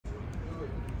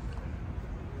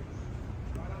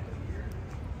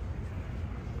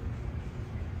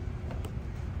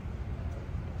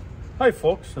Hi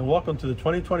folks, and welcome to the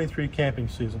 2023 camping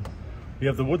season. We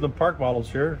have the Woodland Park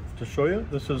models here to show you.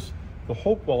 This is the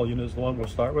Hopewell unit is the one we'll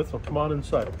start with, so come on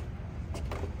inside.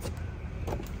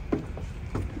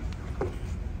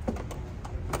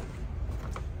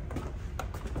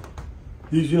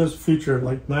 These units feature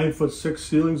like 9'6"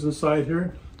 ceilings inside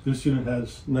here. This unit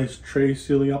has nice tray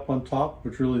ceiling up on top,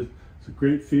 which really is a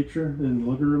great feature in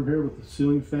the living room here with the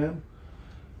ceiling fan.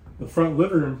 The front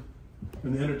living room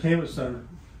and the entertainment center.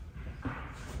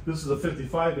 This is a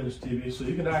 55-inch TV, so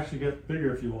you can actually get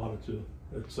bigger if you wanted to.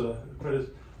 It's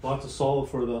lots of solid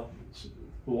for the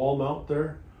wall mount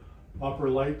there. Upper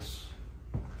lights,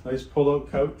 nice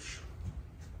pull-out couch.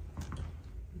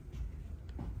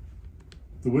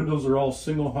 The windows are all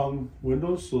single hung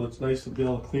windows, so it's nice to be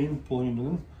able to clean pulling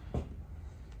them in.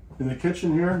 In the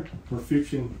kitchen here, we're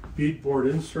featuring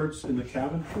beadboard inserts in the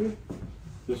cabinetry.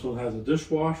 This one has a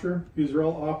dishwasher. These are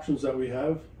all options that we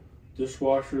have.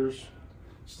 Dishwashers,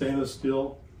 stainless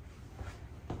steel.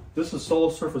 This is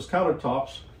solid surface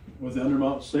countertops with the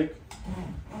undermount sink.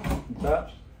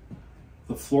 Taps.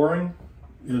 The flooring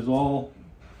is all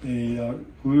a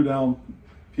glue down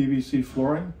PVC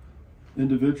flooring,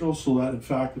 individual, so that in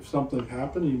fact if something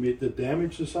happened, you made the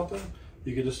damage to something,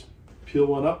 you could just peel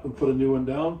one up and put a new one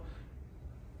down,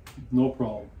 no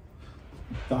problem.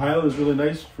 The island is really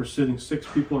nice for sitting 6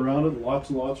 people around it, lots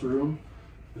and lots of room.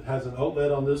 It has an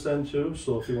outlet on this end too,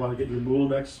 so if you want to get your moule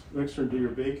mixer and do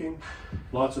your baking,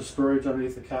 lots of storage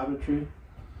underneath the cabinetry.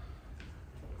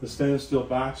 The stainless steel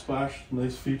backsplash,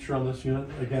 nice feature on this unit.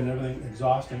 Again, everything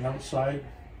exhausting outside.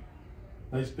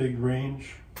 Nice big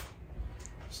range.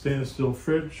 Stainless steel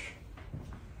fridge.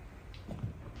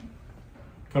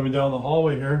 Coming down the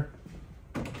hallway here.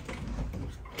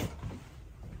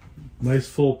 Nice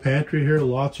full pantry here,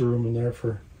 lots of room in there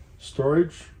for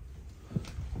storage.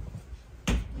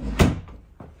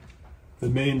 The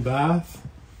main bath,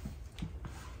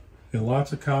 and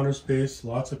lots of counter space,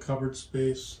 lots of cupboard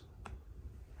space,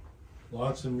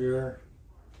 lots of mirror.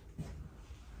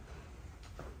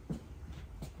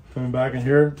 Coming back in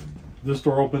here, this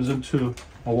door opens into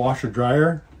a washer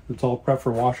dryer. It's all prepped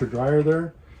for washer dryer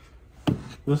there.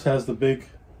 This has the big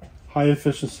high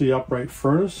efficiency upright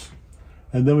furnace,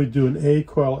 and then we do an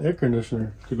A-coil air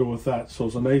conditioner to go with that. So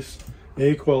it's a nice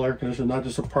A-coil air conditioner, not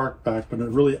just a park back, but a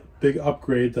really big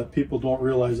upgrade that people don't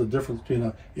realize the difference between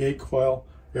an A-coil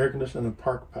air conditioner and a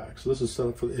park pack. So this is set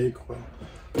up for the A-coil.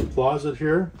 Closet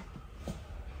here,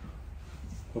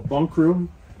 a bunk room.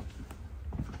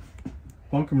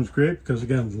 Bunk room is great because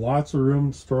again, lots of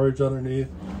room, storage underneath,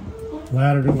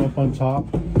 ladder to go up on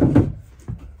top. And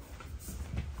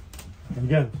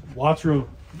again, lots of room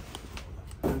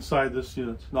inside this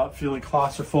unit, not feeling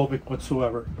claustrophobic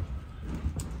whatsoever.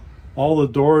 All the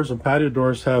doors and patio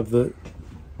doors have the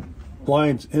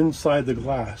blinds inside the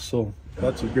glass, so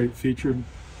that's a great feature.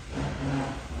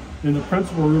 In the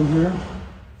principal room here,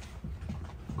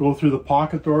 go through the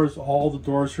pocket doors. All the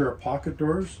doors here are pocket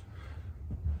doors.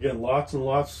 Again, lots and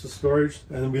lots of storage,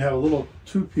 and then we have a little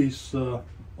 2-piece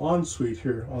ensuite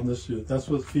here on this unit. That's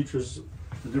what features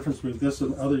the difference between this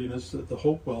and other units. That the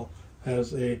Hopewell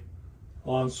has a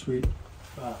ensuite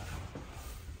bath.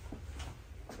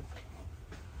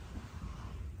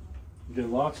 Again,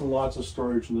 lots and lots of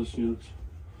storage in this unit.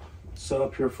 Set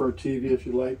up here for a TV if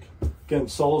you like. Again,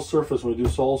 solid surface. When we do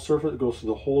solid surface, it goes to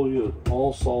the whole unit.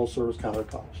 All solid surface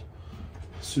countertops.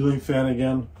 Ceiling fan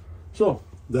again. So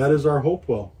that is our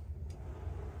Hopewell.